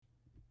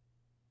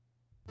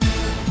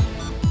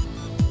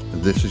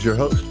This is your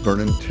host,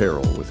 Vernon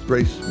Terrell with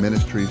Grace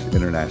Ministries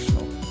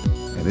International,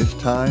 and it's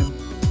time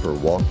for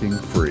Walking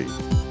Free.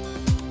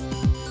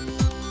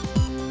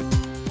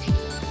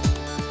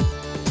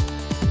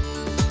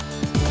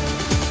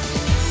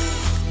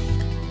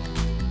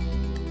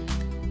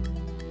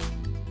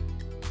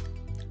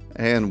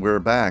 And we're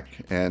back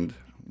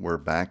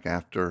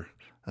after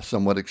a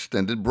somewhat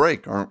extended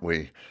break, aren't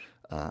we?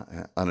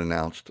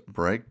 Unannounced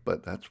break,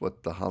 but that's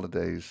what the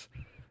holidays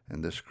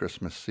and this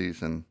Christmas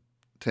season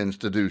tends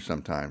to do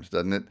sometimes,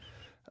 doesn't it?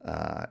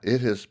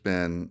 It has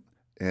been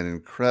an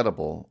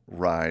incredible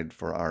ride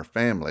for our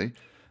family.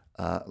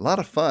 A lot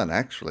of fun,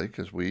 actually,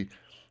 because we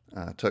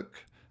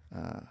took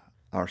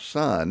our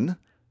son,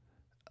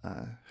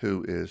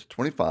 who is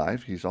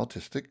 25, he's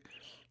autistic,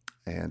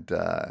 and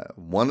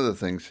one of the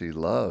things he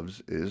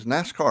loves is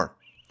NASCAR.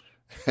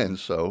 And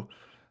so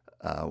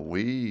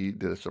we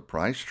did a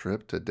surprise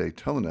trip to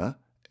Daytona,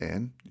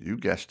 and you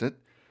guessed it,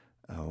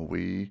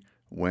 we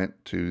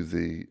went to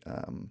the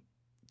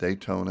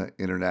Daytona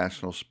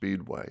International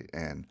Speedway,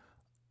 and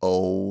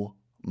oh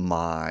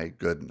my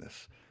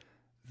goodness,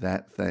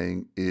 that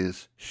thing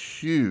is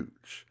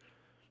huge.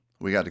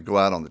 We got to go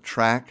out on the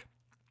track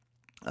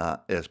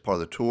as part of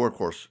the tour. Of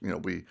course,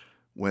 we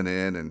went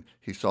in and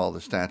he saw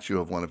the statue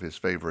of one of his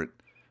favorite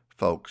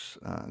folks,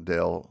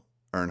 Dale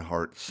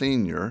Earnhardt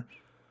Sr.,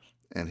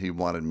 and he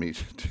wanted me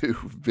to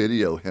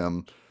video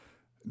him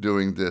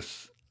doing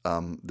this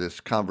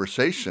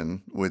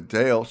conversation with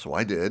Dale, so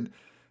I did,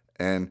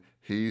 and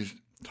he's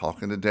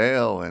talking to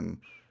Dale and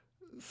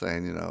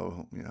saying,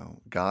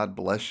 God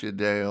bless you,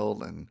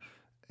 Dale,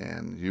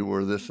 and you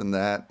were this and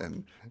that,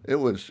 and it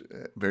was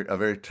a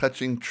very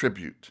touching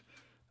tribute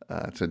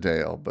to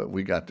Dale. But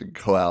we got to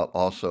go out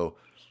also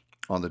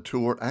on the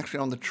tour, actually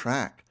on the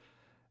track,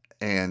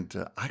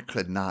 and I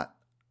could not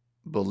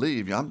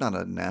believe, I'm not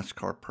a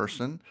NASCAR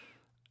person,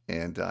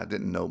 and I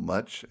didn't know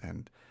much,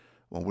 and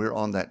when we're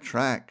on that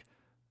track,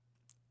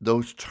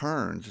 those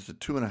turns, it's a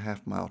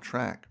 2.5 mile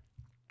track,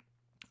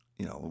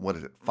 what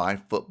is it,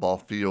 5 football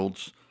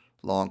fields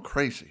long,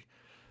 crazy.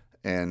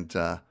 And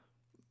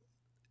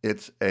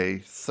it's a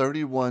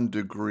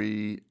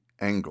 31-degree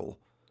angle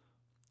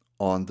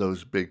on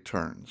those big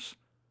turns.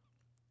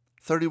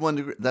 31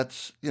 degree,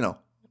 that's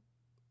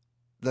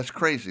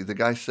crazy. The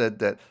guy said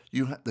that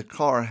the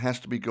car has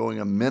to be going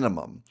a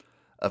minimum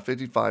of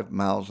 55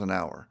 miles an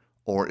hour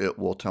or it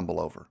will tumble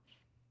over.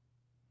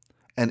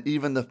 And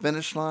even the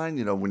finish line,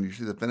 when you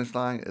see the finish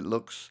line, it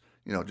looks,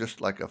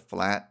 just like a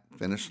flat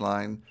finish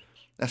line.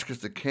 That's because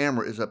the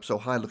camera is up so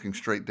high looking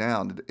straight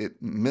down.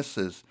 It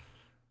misses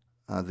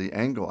the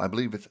angle. I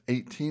believe it's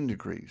 18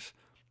 degrees.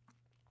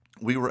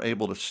 We were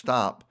able to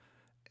stop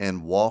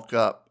and walk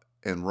up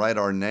and write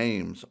our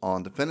names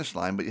on the finish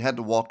line, but you had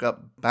to walk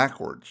up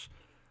backwards.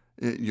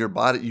 Your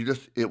body,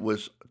 it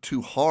was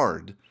too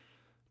hard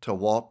to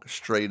walk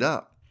straight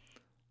up.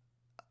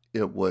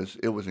 It was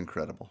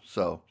incredible.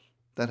 So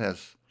that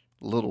has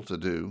little to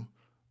do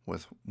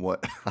with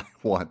what I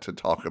want to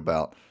talk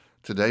about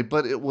today,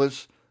 but it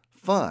was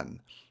fun.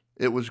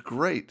 It was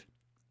great.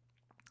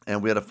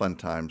 And we had a fun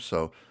time.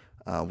 So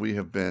we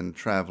have been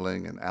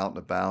traveling and out and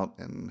about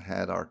and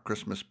had our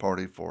Christmas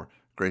party for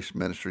Grace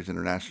Ministries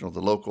International, the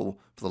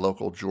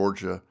local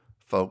Georgia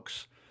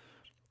folks.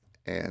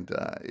 And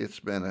it's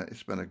been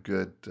a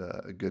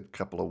good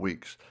couple of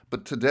weeks.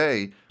 But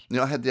today,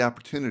 I had the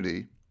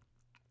opportunity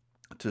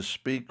to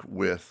speak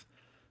with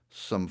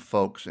some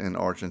folks in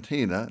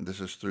Argentina. This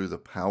is through the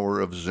power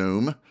of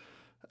Zoom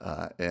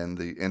and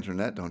the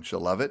internet. Don't you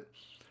love it?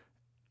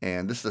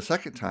 And this is the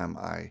second time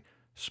I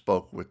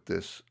spoke with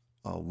this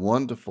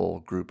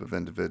wonderful group of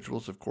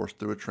individuals, of course,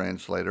 through a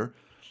translator.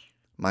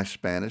 My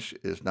Spanish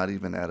is not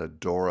even at a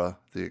Dora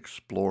the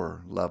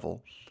Explorer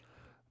level,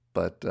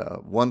 but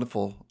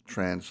wonderful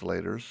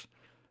translators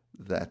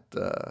that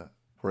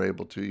were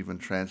able to even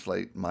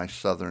translate my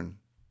southern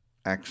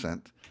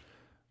accent.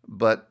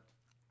 But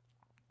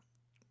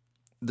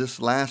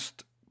this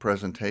last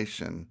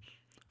presentation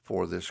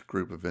for this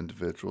group of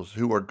individuals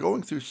who are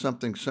going through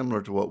something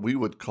similar to what we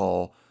would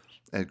call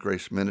at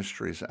Grace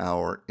Ministries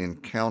our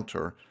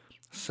Encounter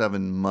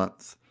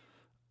 7-month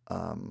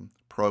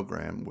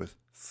program with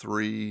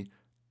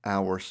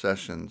 3-hour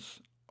sessions,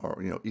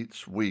 or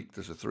each week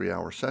there's a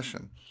 3-hour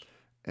session,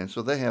 and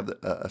so they have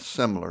a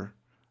similar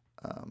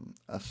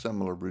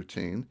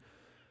routine,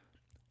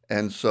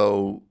 and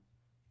so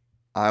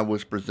I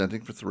was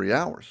presenting for 3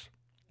 hours.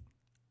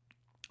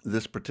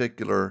 This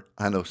particular,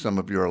 I know some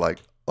of you are like,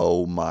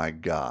 oh my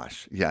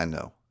gosh. Yeah,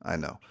 I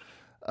know.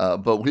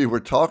 But we were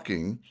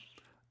talking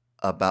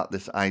about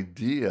this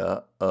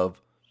idea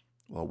of,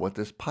 what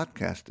this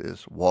podcast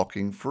is,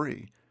 walking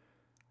free.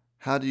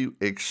 How do you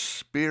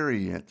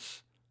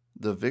experience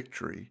the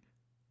victory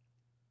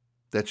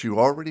that you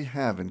already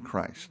have in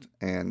Christ?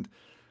 And,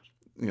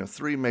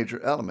 3 major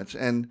elements.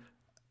 And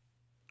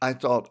I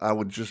thought I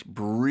would just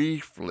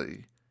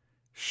briefly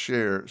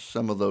share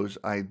some of those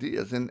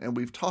ideas. And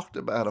we've talked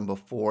about them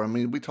before. I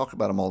mean, we talk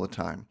about them all the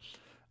time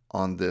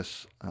on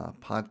this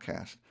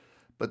podcast,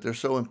 but they're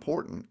so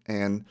important.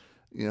 And,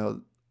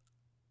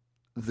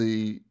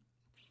 the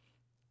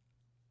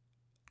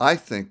I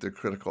think the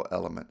critical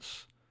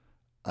elements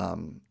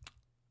um,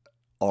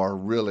 are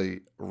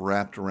really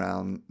wrapped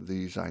around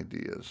these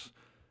ideas.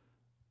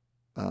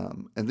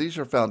 And these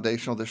are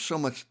foundational. There's so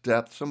much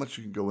depth, so much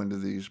you can go into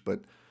these,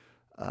 but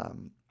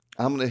um,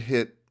 I'm going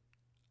to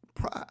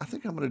I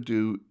think I'm going to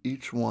do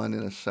each one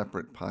in a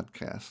separate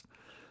podcast.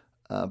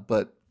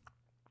 But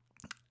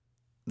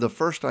the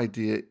first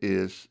idea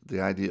is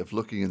the idea of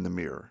looking in the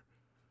mirror.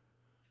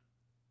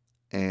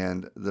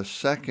 And the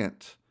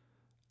second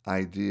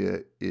idea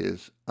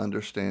is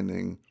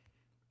understanding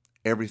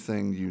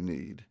everything you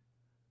need.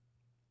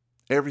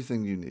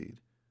 Everything you need.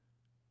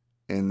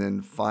 And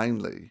then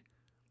finally,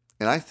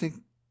 and I think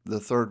the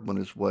third one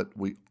is what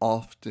we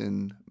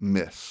often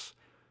miss.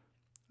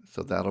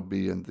 So that'll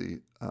be in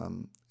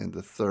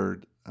the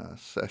third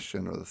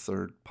session or the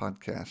third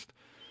podcast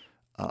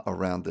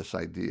around this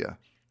idea.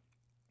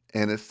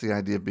 And it's the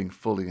idea of being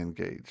fully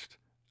engaged.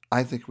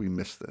 I think we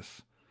miss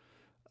this.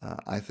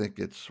 I think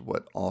it's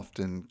what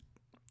often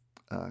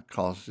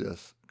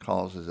causes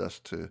us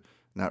to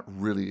not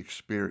really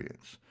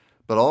experience.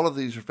 But all of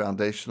these are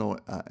foundational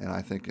and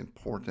I think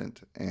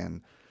important.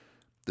 And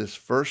this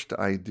first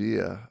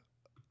idea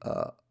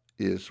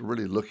is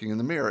really looking in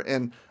the mirror.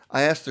 And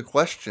I asked the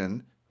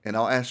question, and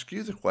I'll ask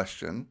you the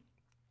question,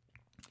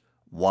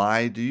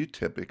 why do you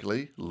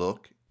typically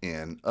look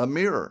in a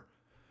mirror?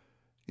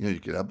 You know, you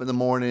get up in the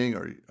morning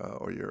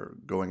or you're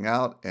going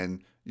out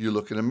and you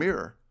look in a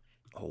mirror.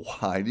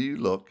 Why do you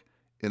look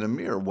in a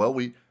mirror? Well,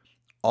 we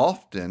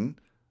often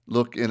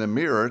look in a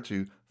mirror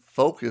to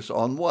focus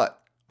on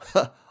what?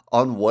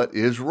 On what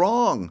is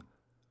wrong.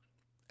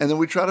 And then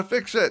we try to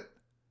fix it.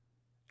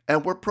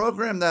 And we're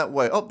programmed that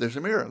way. Oh, there's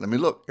a mirror. Let me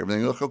look.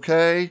 Everything look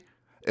okay?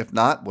 If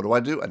not,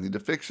 what do? I need to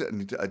fix it. I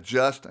need to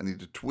adjust. I need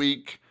to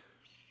tweak.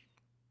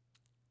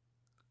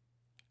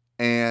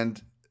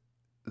 And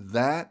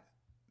that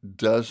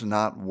does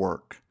not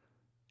work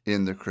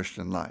in the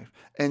Christian life.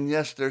 And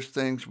yes, there's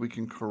things we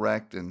can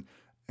correct, and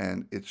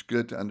it's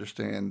good to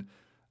understand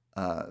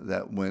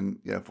that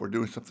if we're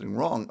doing something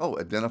wrong,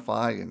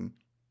 identify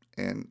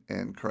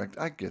and correct.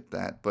 I get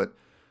that, but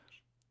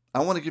I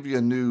want to give you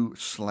a new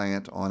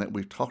slant on it.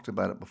 We've talked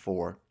about it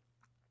before.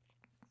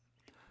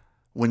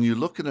 When you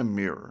look in a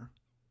mirror,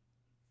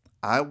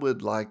 I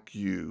would like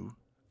you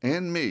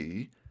and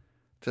me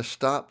to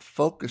stop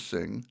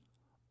focusing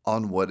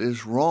on what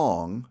is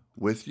wrong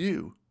with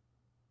you.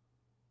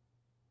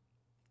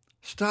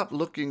 Stop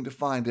looking to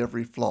find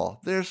every flaw.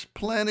 There's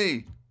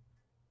plenty.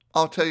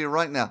 I'll tell you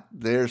right now,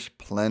 there's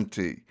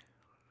plenty.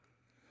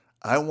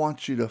 I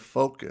want you to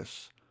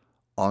focus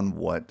on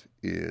what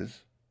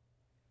is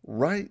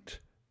right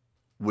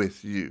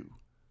with you.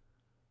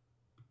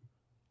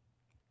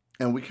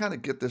 And we kind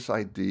of get this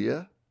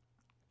idea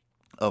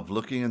of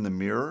looking in the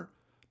mirror.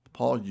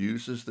 Paul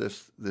uses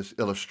this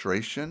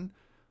illustration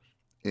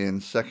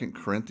in 2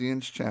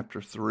 Corinthians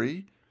chapter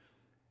 3.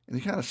 And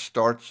he kind of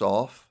starts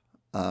off,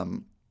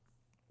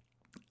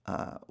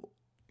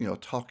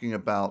 talking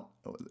about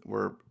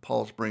where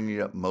Paul's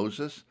bringing up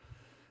Moses.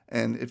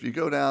 And if you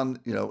go down,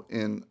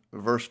 in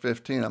verse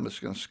 15, I'm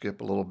just going to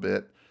skip a little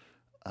bit.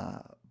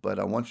 But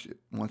I want you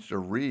to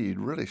read,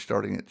 really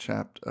starting at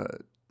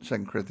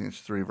 2 Corinthians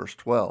 3, verse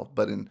 12.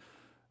 But in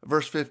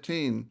verse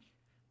 15,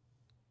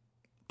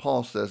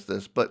 Paul says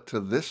this, "But to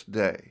this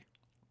day,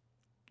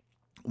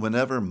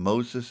 whenever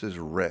Moses is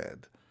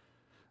read,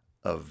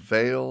 a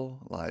veil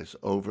lies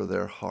over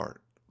their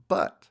heart.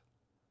 But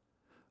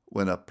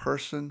when a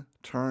person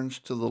turns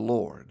to the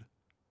Lord,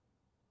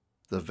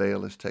 the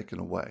veil is taken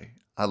away."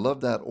 I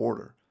love that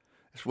order.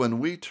 It's when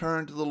we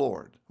turn to the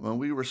Lord, when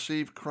we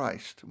receive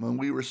Christ, when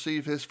we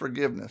receive his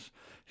forgiveness,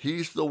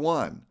 he's the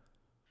one.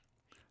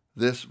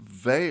 This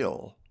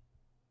veil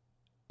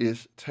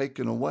is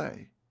taken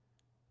away.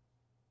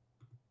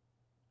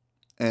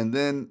 And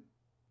then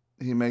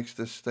he makes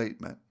this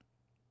statement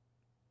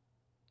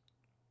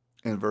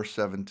in verse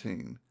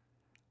 17.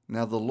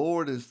 Now the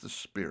Lord is the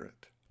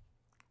Spirit.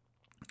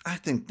 I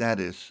think that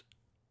is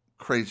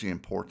crazy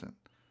important.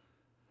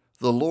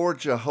 The Lord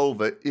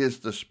Jehovah is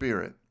the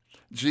Spirit.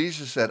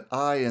 Jesus said,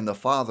 "I and the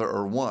Father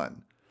are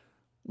one."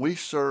 We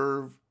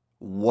serve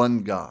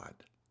one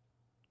God.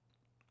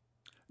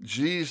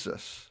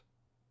 Jesus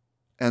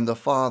and the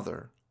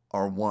Father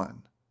are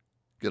one.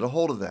 Get a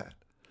hold of that.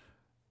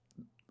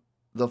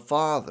 The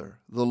Father,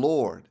 the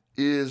Lord,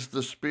 is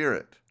the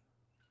Spirit.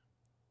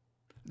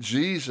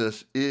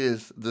 Jesus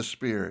is the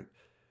Spirit.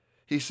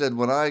 He said,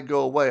 "When I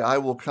go away, I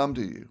will come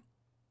to you.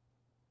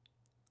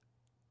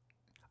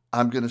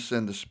 I'm going to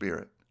send the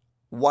Spirit."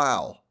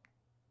 Wow.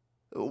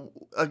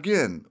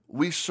 Again,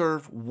 we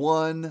serve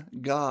one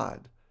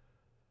God.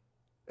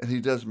 And he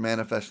does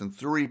manifest in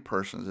three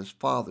persons, as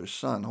Father,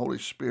 Son, Holy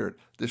Spirit,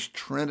 this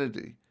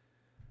Trinity,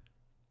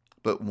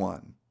 but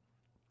one.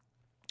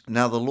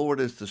 Now the Lord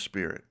is the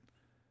Spirit.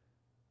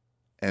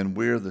 And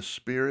where the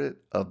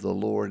Spirit of the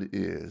Lord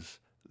is,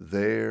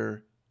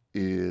 there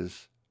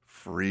is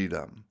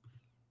freedom.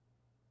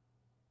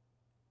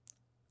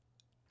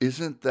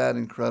 Isn't that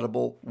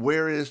incredible?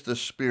 Where is the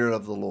Spirit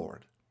of the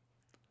Lord?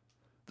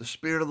 The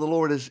Spirit of the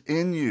Lord is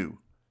in you.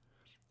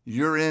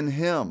 You're in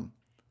him.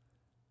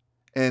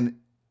 And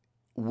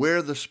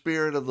where the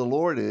Spirit of the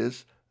Lord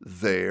is,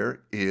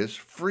 there is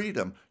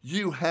freedom.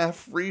 You have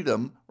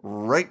freedom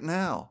right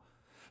now.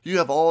 You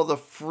have all the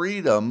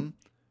freedom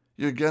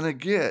you're going to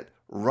get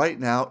right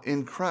now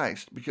in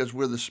Christ, because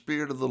where the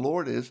Spirit of the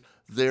Lord is,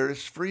 there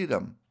is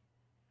freedom.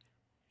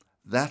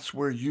 That's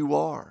where you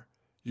are.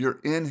 You're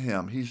in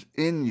him. He's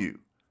in you.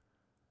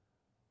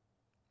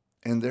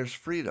 And there's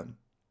freedom.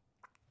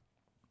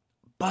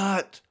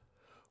 But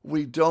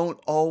we don't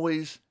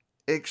always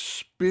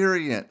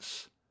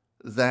experience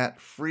that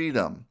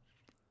freedom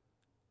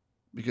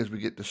because we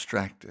get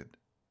distracted.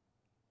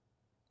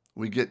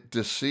 We get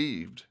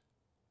deceived.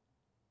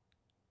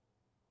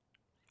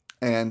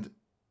 And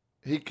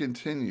he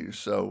continues.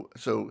 So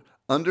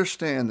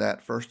understand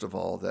that, first of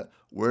all, that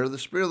where the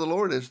Spirit of the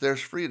Lord is,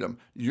 there's freedom.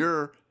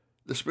 The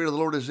Spirit of the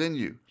Lord is in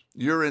you.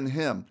 You're in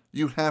him.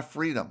 You have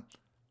freedom.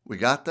 We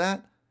got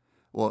that?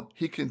 Well,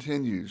 he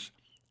continues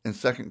in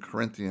 2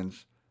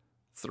 Corinthians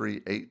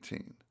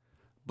 3:18.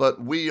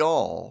 But we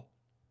all,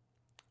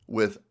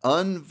 with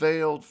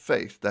unveiled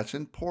face, that's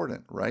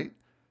important, right?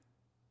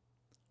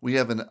 We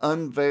have an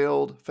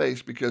unveiled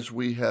face because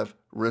we have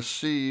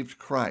received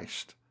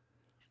Christ.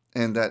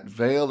 And that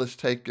veil is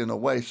taken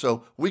away.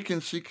 So we can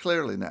see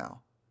clearly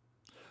now.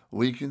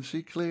 We can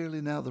see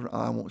clearly now.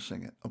 I won't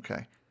sing it.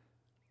 Okay.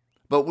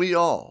 But we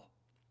all,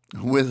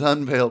 with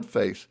unveiled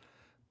face,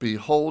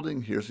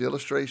 beholding, here's the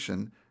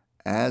illustration,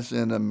 as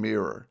in a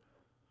mirror.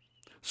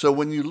 So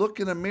when you look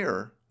in a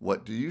mirror,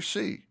 what do you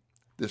see?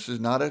 This is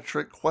not a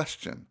trick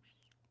question.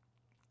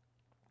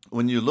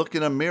 When you look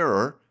in a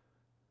mirror,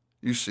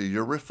 you see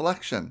your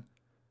reflection.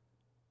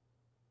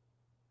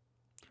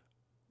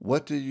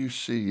 What do you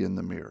see in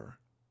the mirror?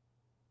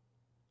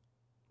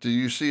 Do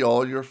you see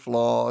all your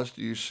flaws?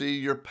 Do you see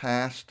your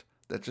past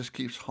that just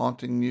keeps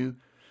haunting you?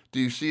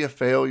 Do you see a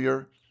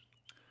failure?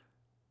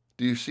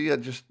 Do you see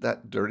just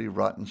that dirty,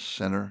 rotten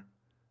sinner?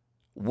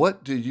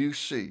 What do you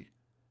see?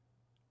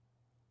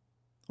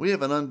 We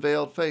have an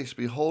unveiled face,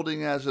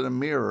 beholding as in a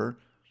mirror.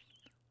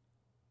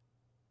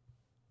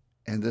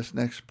 And this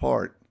next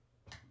part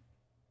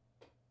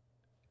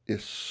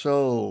is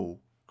so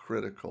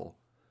critical.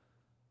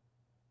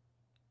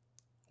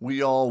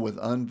 We all, with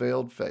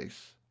unveiled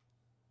face,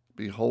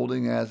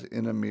 beholding as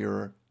in a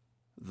mirror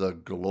the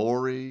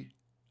glory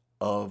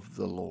of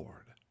the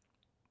Lord.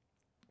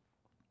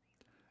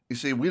 You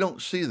see, we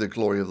don't see the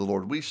glory of the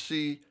Lord. We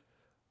see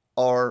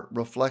our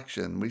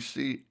reflection. We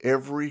see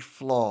every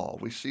flaw.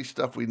 We see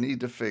stuff we need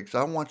to fix.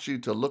 I want you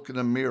to look in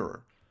a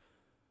mirror,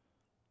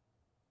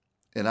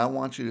 and I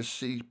want you to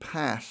see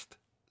past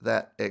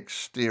that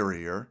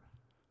exterior,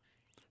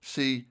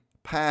 see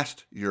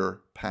past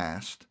your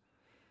past,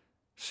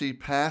 see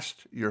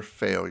past your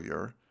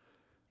failure,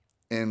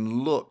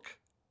 and look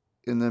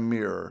in the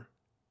mirror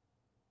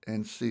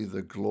and see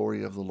the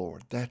glory of the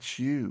Lord. That's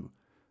you,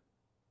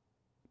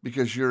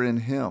 because you're in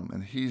him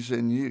and he's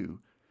in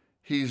you.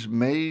 He's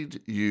made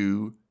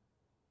you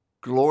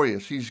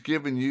glorious. He's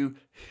given you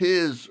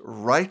his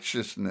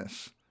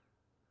righteousness.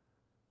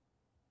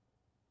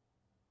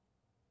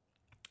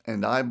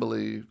 And I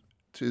believe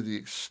to the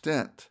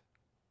extent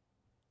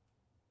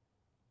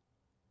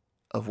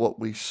of what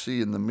we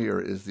see in the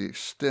mirror is the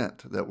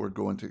extent that we're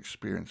going to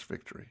experience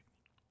victory.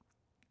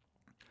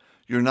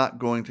 You're not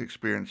going to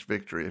experience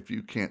victory if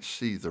you can't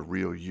see the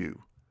real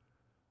you.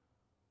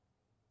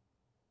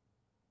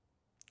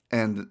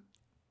 And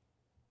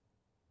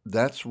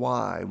that's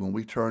why when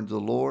we turn to the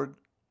Lord,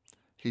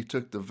 he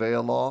took the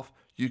veil off.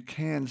 You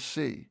can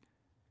see.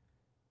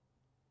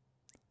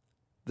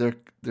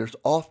 There's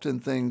often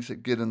things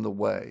that get in the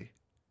way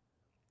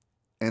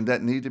and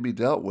that need to be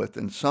dealt with.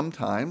 And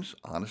sometimes,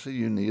 honestly,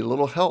 you need a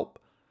little help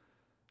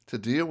to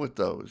deal with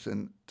those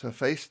and to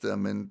face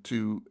them and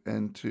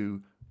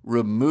to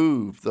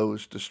remove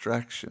those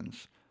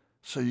distractions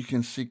so you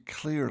can see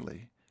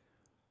clearly.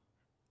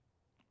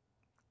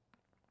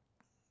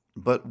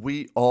 But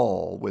we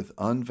all, with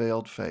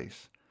unveiled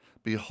face,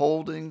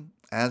 beholding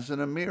as in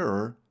a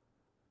mirror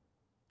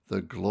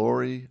the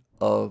glory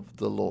of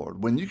the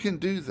Lord. When you can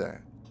do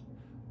that,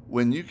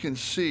 when you can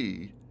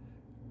see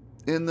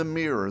in the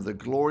mirror the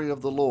glory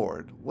of the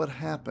Lord, what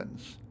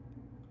happens?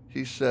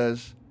 He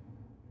says,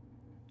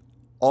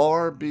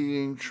 are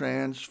being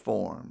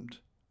transformed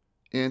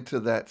into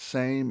that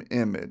same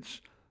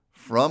image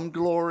from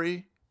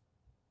glory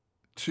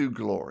to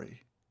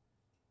glory.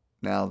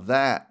 Now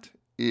that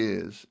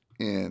is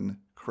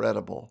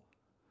incredible.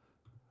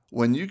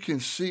 When you can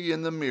see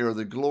in the mirror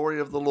the glory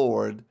of the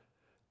Lord,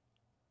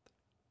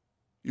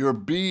 you're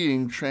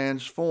being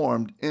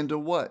transformed into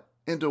what?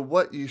 Into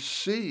what you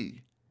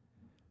see.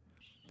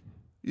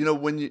 You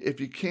know, if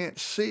you can't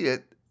see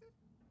it,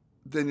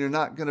 then you're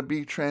not going to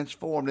be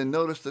transformed. And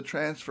notice the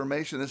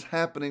transformation is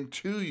happening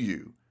to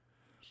you.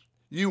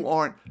 You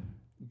aren't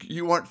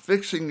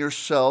fixing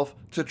yourself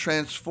to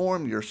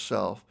transform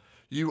yourself.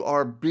 You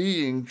are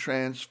being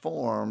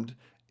transformed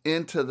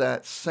into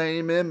that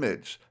same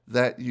image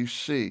that you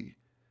see.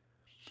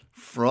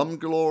 From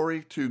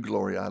glory to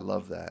glory. I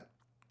love that.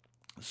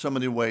 So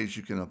many ways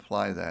you can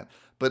apply that.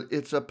 But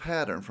it's a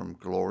pattern from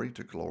glory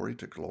to glory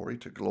to glory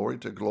to glory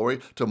to glory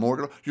to more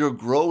glory. You're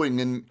growing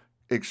in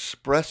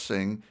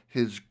expressing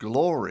his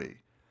glory.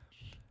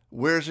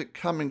 Where's it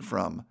coming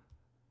from?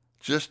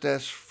 Just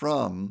as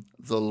from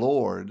the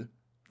Lord,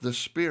 the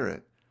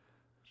Spirit.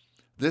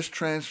 This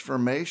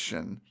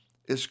transformation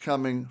is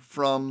coming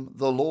from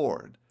the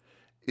Lord.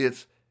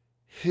 It's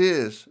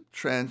his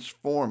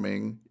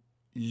transforming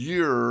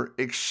your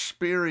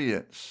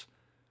experience.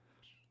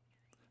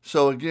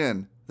 So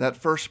again, that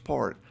first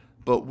part,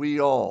 but we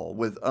all,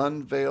 with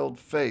unveiled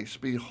face,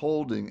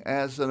 beholding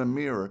as in a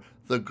mirror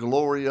the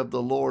glory of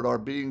the Lord, are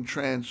being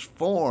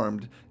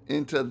transformed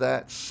into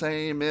that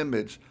same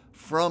image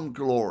from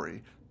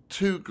glory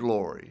to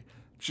glory,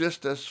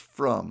 just as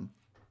from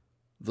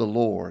the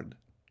Lord,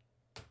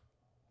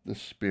 the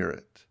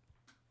Spirit.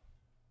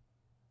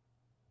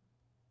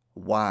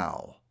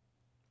 Wow.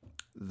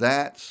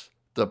 That's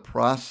the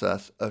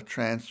process of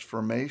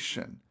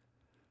transformation.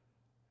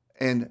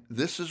 And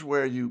this is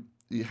where you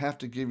have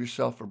to give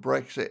yourself a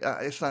break. Say,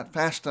 it's not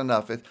fast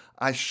enough.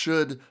 I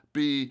should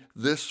be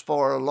this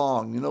far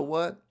along. You know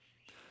what?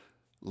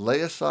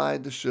 Lay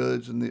aside the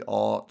shoulds and the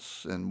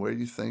oughts and where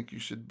you think you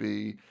should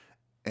be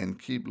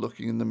and keep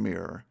looking in the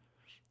mirror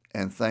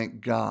and thank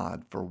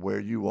God for where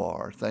you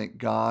are. Thank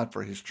God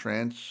for his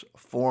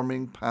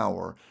transforming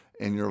power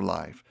in your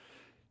life.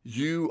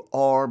 You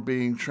are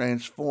being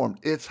transformed.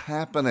 It's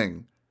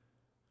happening.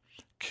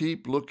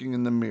 Keep looking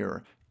in the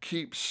mirror.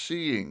 Keep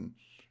seeing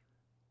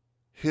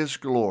his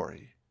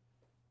glory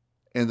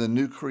and the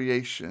new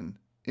creation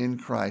in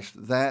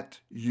Christ that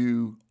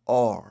you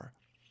are.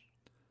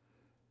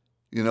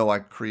 You know, I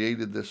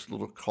created this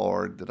little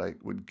card that I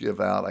would give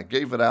out. I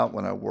gave it out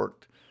when I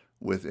worked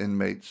with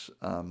inmates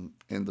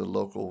in the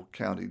local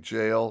county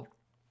jail.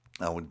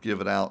 I would give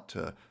it out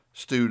to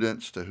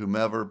students, to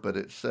whomever, but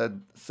it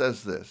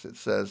says this. It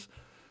says,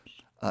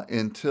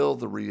 until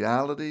the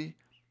reality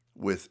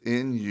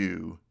within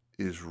you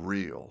is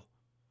real.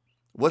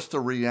 What's the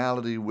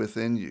reality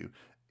within you?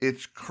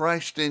 It's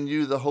Christ in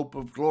you, the hope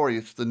of glory.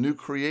 It's the new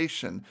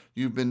creation.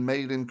 You've been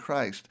made in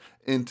Christ.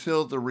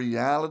 Until the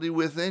reality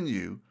within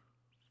you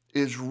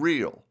is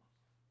real.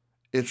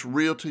 It's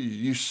real to you.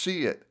 You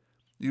see it.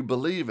 You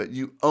believe it.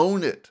 You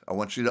own it. I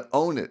want you to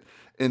own it.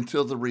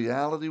 Until the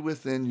reality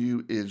within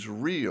you is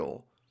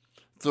real,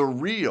 the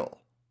real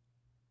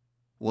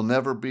will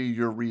never be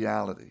your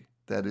reality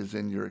that is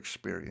in your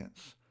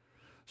experience.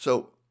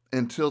 So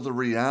until the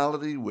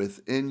reality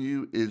within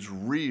you is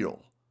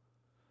real,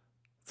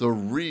 the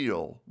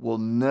real will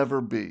never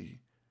be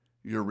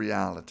your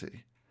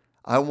reality.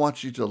 I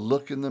want you to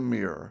look in the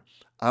mirror.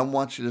 I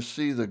want you to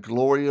see the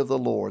glory of the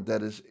Lord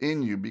that is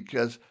in you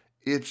because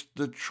it's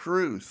the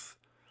truth.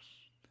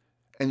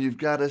 And you've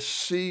got to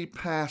see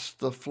past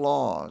the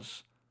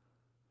flaws.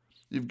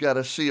 You've got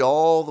to see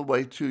all the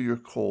way to your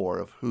core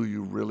of who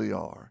you really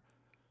are.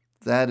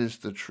 That is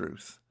the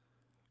truth.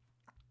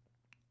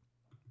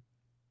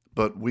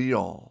 But we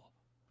all,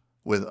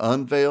 with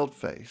unveiled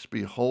face,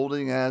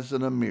 beholding as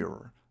in a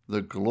mirror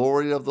the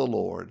glory of the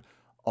Lord,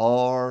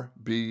 are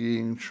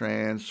being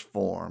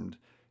transformed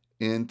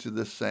into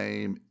the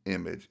same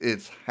image.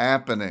 It's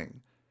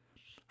happening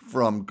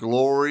from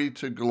glory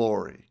to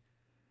glory,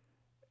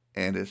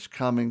 and it's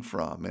coming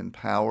from,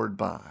 empowered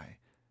by,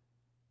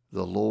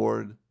 the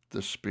Lord,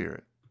 the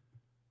Spirit.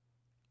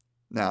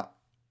 Now,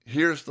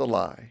 here's the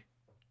lie.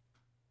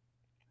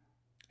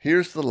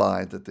 Here's the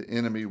lie that the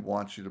enemy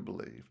wants you to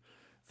believe.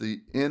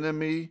 The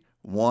enemy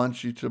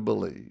wants you to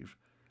believe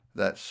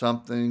that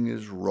something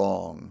is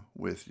wrong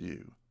with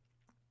you.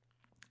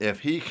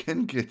 If he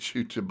can get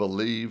you to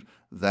believe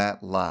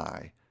that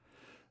lie,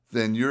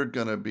 then you're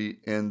going to be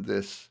in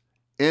this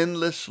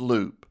endless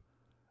loop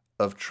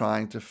of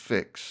trying to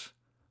fix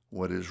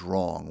what is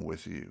wrong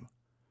with you.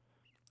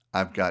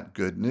 I've got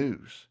good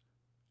news.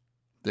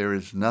 There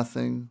is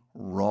nothing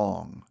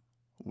wrong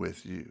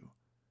with you.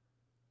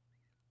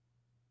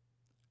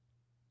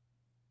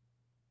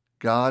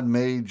 God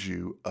made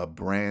you a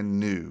brand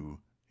new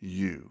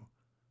you.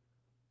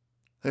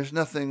 There's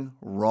nothing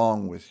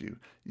wrong with you.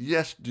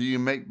 Yes, do you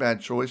make bad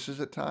choices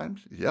at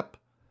times? Yep.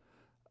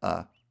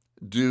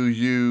 Do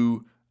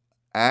you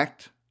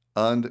act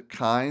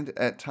unkind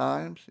at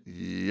times?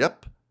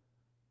 Yep.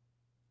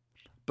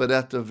 But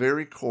at the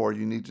very core,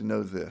 you need to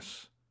know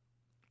this.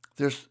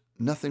 There's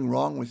nothing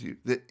wrong with you.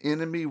 The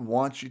enemy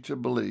wants you to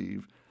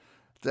believe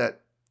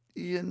that,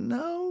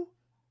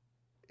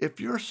 if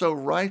you're so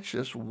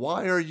righteous,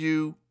 why are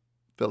you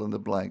fill in the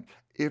blank?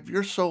 If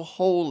you're so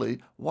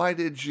holy, why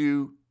did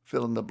you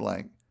fill in the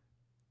blank?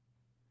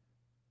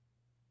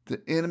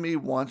 The enemy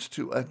wants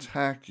to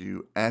attack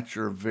you at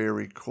your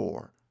very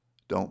core.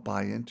 Don't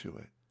buy into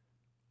it.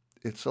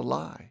 It's a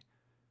lie.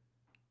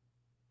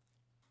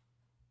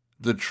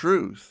 The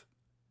truth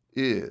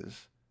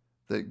is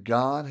that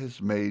God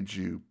has made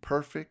you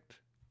perfect,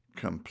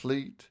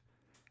 complete,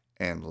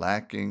 and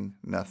lacking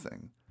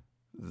nothing.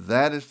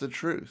 That is the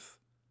truth.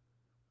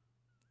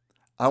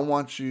 I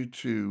want you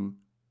to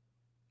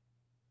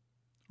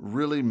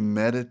really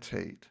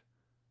meditate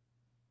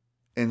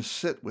and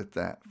sit with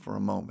that for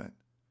a moment,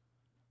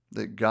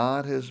 that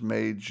God has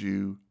made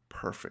you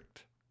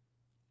perfect,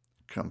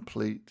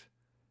 complete,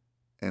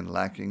 and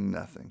lacking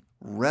nothing.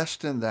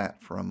 Rest in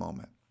that for a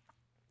moment.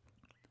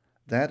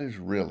 That is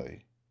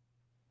really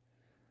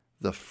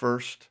the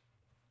first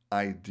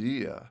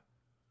idea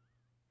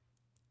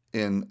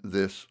in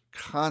this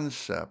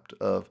concept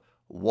of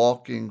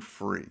walking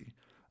free,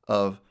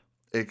 of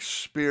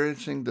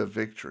experiencing the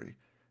victory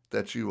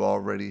that you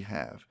already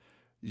have.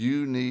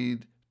 You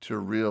need to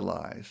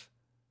realize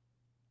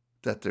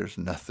that there's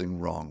nothing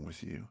wrong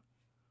with you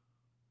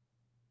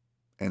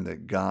and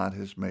that God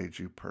has made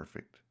you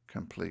perfect,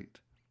 complete,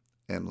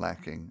 and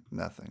lacking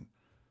nothing.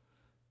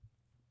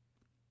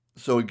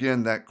 So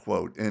again, that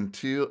quote,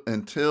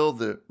 until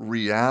the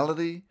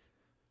reality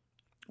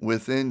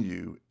within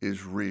you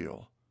is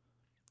real.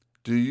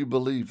 Do you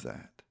believe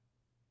that?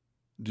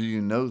 Do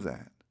you know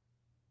that?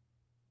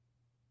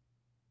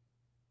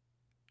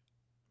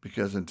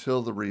 Because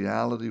until the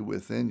reality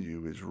within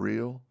you is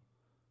real,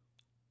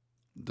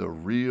 the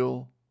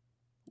real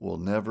will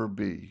never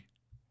be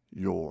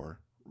your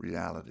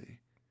reality.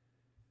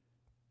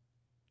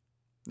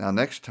 Now,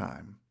 next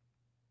time,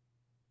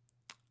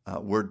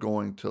 we're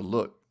going to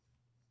look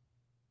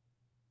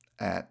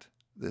at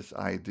this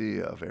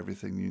idea of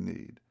everything you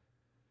need.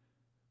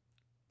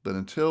 But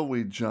until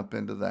we jump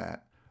into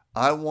that,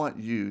 I want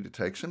you to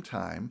take some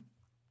time.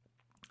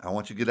 I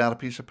want you to get out a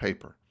piece of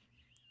paper.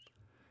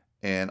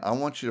 And I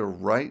want you to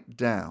write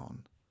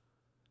down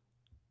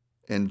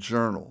and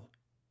journal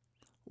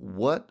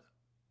what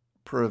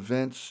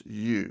prevents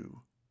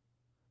you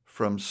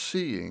from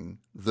seeing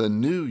the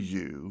new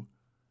you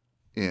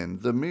in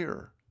the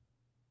mirror.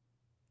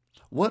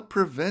 What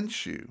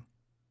prevents you?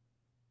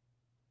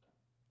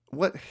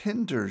 What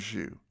hinders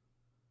you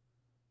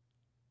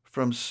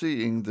from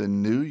seeing the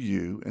new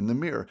you in the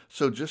mirror?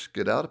 So just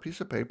get out a piece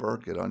of paper or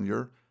get on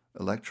your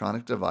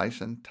electronic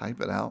device and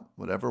type it out,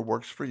 whatever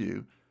works for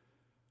you.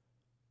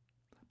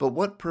 But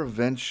what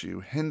prevents you,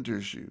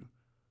 hinders you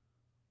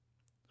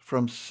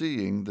from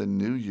seeing the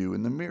new you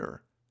in the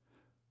mirror?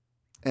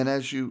 And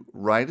as you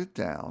write it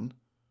down,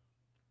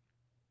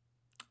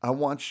 I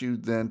want you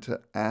then to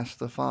ask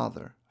the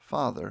Father,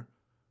 Father,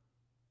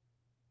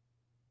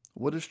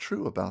 what is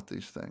true about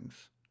these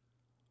things?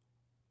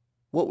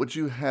 What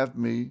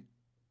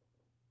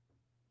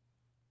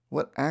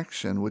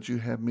action would you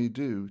have me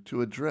do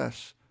to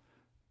address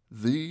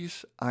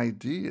these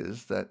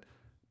ideas that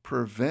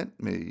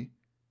prevent me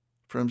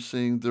from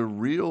seeing the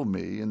real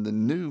me and the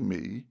new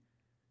me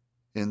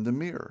in the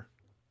mirror?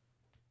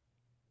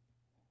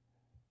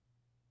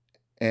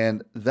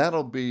 And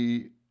that'll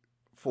be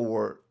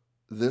for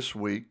this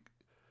week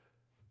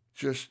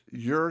just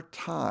your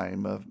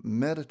time of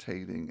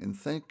meditating and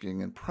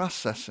thinking and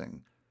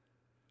processing,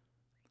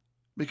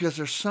 because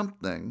there's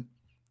something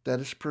that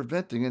is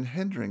preventing and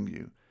hindering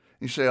you.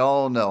 You say,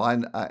 "Oh no,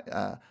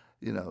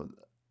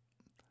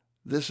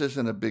 this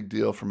isn't a big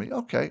deal for me."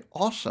 Okay,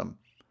 awesome.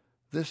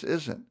 This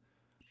isn't.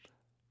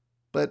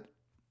 But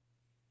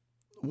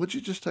would you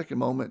just take a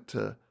moment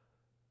to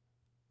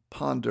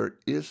ponder,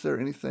 is there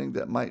anything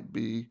that might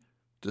be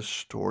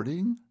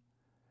distorting?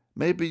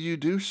 Maybe you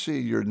do see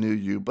your new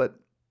you, but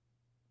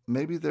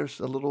maybe there's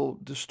a little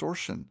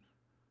distortion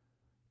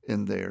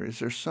in there. Is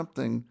there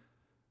something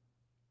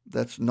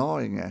that's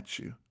gnawing at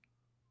you?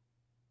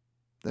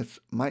 That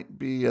might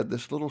be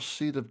this little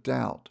seed of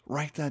doubt.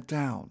 Write that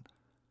down.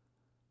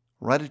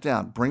 Write it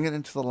down. Bring it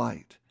into the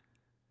light.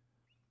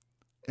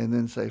 And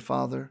then say,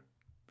 Father,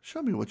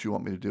 show me what you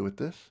want me to do with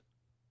this.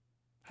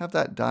 Have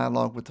that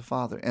dialogue with the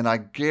Father. And I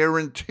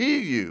guarantee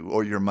you,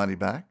 or your money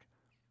back,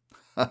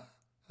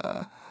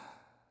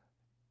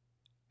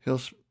 He'll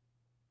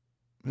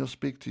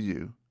speak to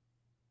you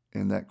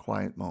in that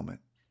quiet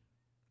moment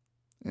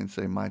and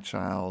say, my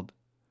child,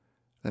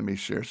 let me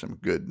share some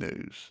good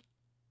news.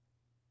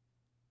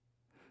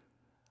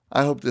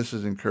 I hope this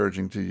is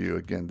encouraging to you.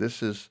 Again,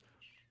 this is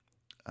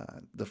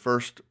the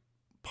first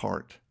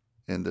part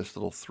in this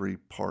little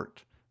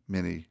 3-part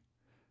mini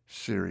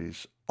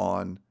series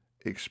on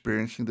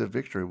experiencing the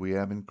victory we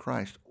have in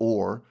Christ,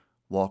 or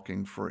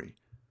walking free.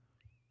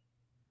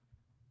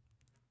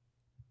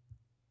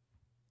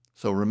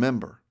 So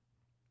remember,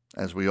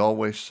 as we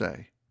always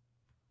say,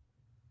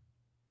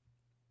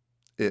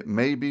 it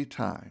may be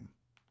time,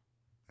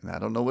 and I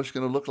don't know what it's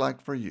going to look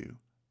like for you,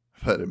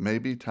 but it may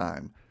be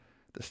time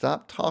to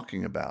stop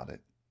talking about it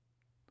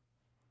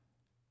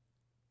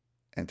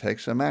and take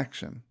some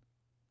action,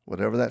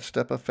 whatever that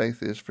step of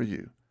faith is for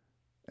you,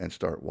 and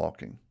start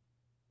walking.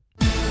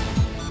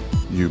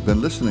 You've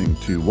been listening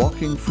to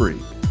Walking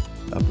Free,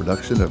 a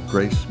production of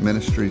Grace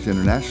Ministries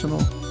International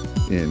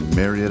in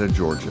Marietta,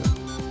 Georgia.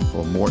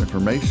 For more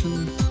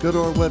information, go to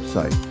our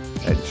website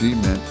at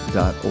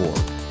gmint.org.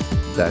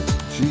 That's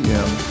gmint.org.